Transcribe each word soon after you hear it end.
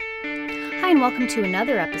and welcome to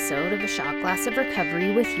another episode of A Shot Glass of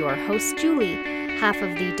Recovery with your host, Julie, half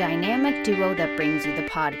of the dynamic duo that brings you the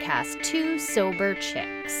podcast, Two Sober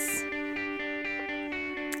Chicks.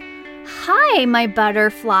 Hi, my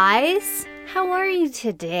butterflies. How are you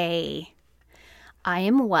today? I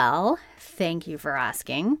am well. Thank you for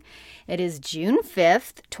asking. It is June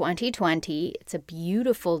 5th, 2020. It's a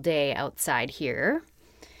beautiful day outside here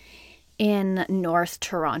in North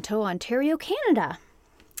Toronto, Ontario, Canada.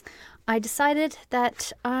 I decided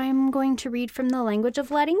that I'm going to read from the language of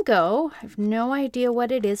letting go. I have no idea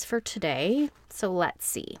what it is for today, so let's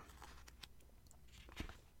see.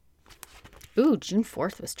 Ooh, June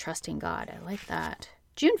 4th was trusting God. I like that.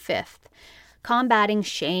 June 5th, combating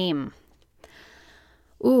shame.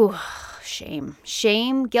 Ooh, shame.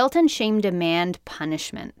 Shame, guilt and shame demand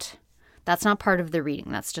punishment. That's not part of the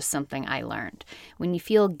reading. That's just something I learned. When you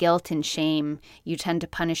feel guilt and shame, you tend to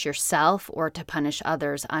punish yourself or to punish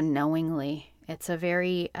others unknowingly. It's a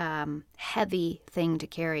very heavy thing to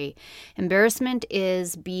carry. Embarrassment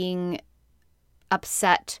is being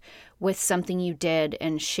upset with something you did,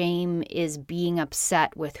 and shame is being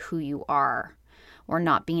upset with who you are or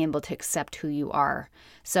not being able to accept who you are.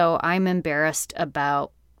 So I'm embarrassed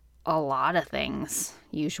about a lot of things,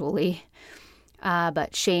 usually.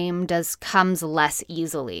 But shame comes less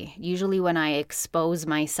easily. Usually when I expose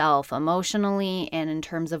myself emotionally and in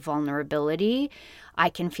terms of vulnerability, I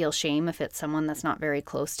can feel shame if it's someone that's not very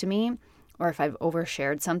close to me or if I've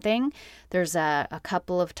overshared something. There's a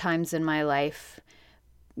couple of times in my life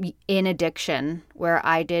in addiction where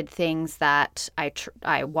I did things that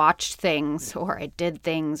I watched things or I did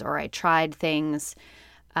things or I tried things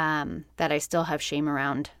that I still have shame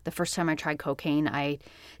around. The first time I tried cocaine, I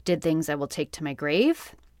did things I will take to my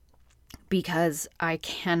grave because I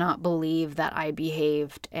cannot believe that I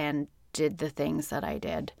behaved and did the things that I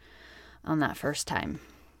did on that first time.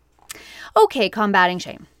 Okay, combating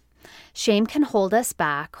shame. Shame can hold us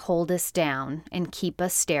back, hold us down, and keep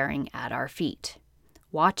us staring at our feet.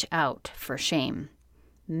 Watch out for shame.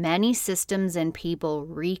 Many systems and people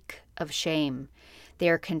reek of shame. They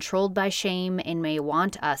are controlled by shame and may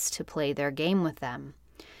want us to play their game with them.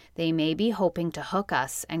 They may be hoping to hook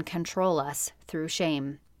us and control us through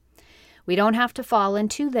shame. We don't have to fall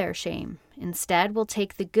into their shame. Instead, we'll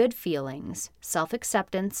take the good feelings,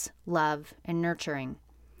 self-acceptance, love, and nurturing.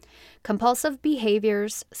 Compulsive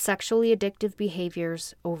behaviors, sexually addictive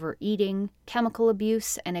behaviors, overeating, chemical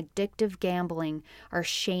abuse, and addictive gambling are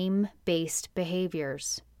shame-based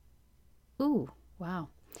behaviors. Ooh, wow.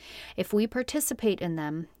 If we participate in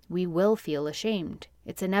them, we will feel ashamed.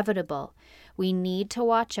 It's inevitable. We need to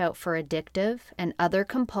watch out for addictive and other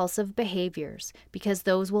compulsive behaviors because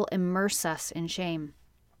those will immerse us in shame.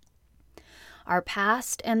 Our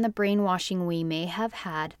past and the brainwashing we may have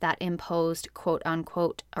had that imposed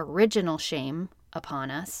quote-unquote original shame upon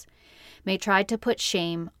us may try to put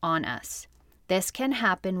shame on us. This can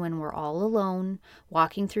happen when we're all alone,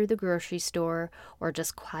 walking through the grocery store, or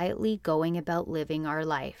just quietly going about living our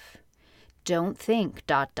life. Don't think ...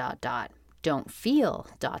 Don't feel ...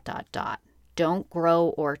 Don't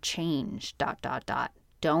grow or change ...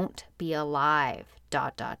 Don't be alive ...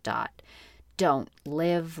 Don't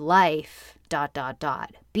live life ...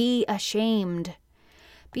 Be ashamed.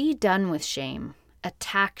 Be done with shame.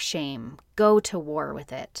 Attack shame. Go to war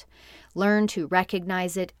with it. Learn to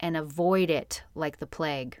recognize it and avoid it like the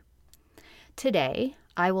plague. Today,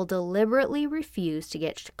 I will deliberately refuse to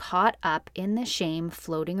get caught up in the shame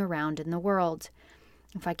floating around in the world.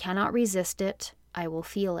 If I cannot resist it, I will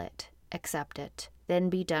feel it, accept it, then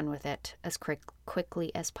be done with it as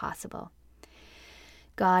quickly as possible.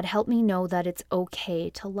 God, help me know that it's okay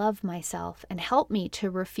to love myself and help me to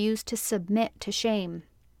refuse to submit to shame.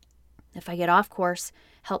 If I get off course,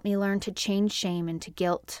 help me learn to change shame into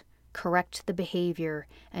guilt, correct the behavior,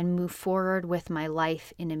 and move forward with my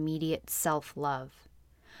life in immediate self-love.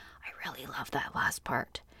 I really love that last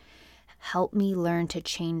part. Help me learn to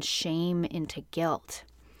change shame into guilt.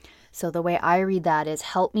 So the way I read that is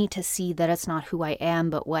help me to see that it's not who I am,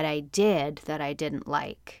 but what I did that I didn't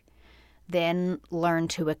like. Then learn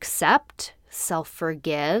to accept,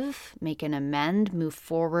 self-forgive, make an amend, move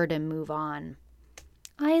forward, and move on.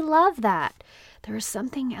 I love that. There was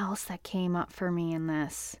something else that came up for me in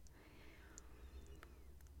this.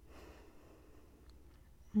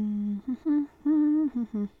 I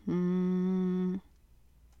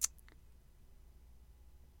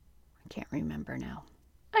can't remember now.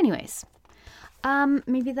 Anyways,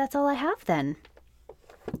 maybe that's all I have then.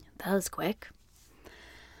 That was quick.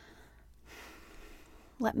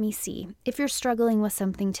 Let me see. If you're struggling with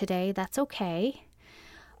something today, that's okay.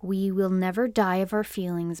 We will never die of our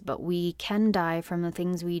feelings, but we can die from the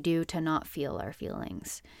things we do to not feel our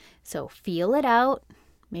feelings. So feel it out.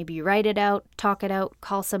 Maybe write it out, talk it out,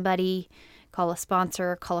 call somebody, call a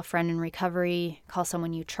sponsor, call a friend in recovery, call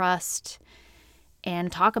someone you trust,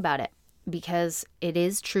 and talk about it. Because it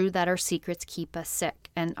is true that our secrets keep us sick,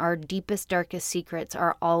 and our deepest, darkest secrets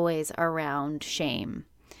are always around shame.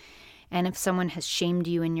 And if someone has shamed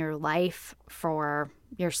you in your life for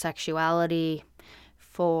your sexuality,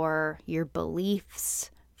 for your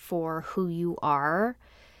beliefs, for who you are,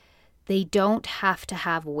 they don't have to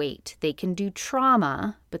have weight. They can do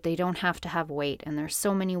trauma, but they don't have to have weight. And there's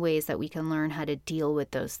so many ways that we can learn how to deal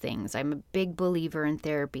with those things. I'm a big believer in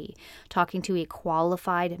therapy, talking to a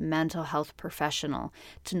qualified mental health professional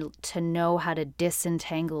to know how to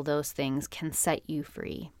disentangle those things can set you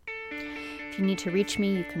free. If you need to reach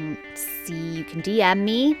me, you can DM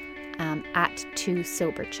me at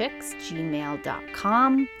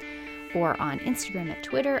 2soberchicks@gmail.com or on Instagram and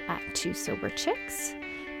Twitter at 2soberchicks.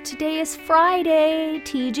 Today is Friday,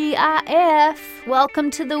 TGIF. Welcome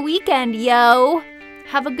to the weekend, yo.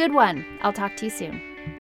 Have a good one. I'll talk to you soon.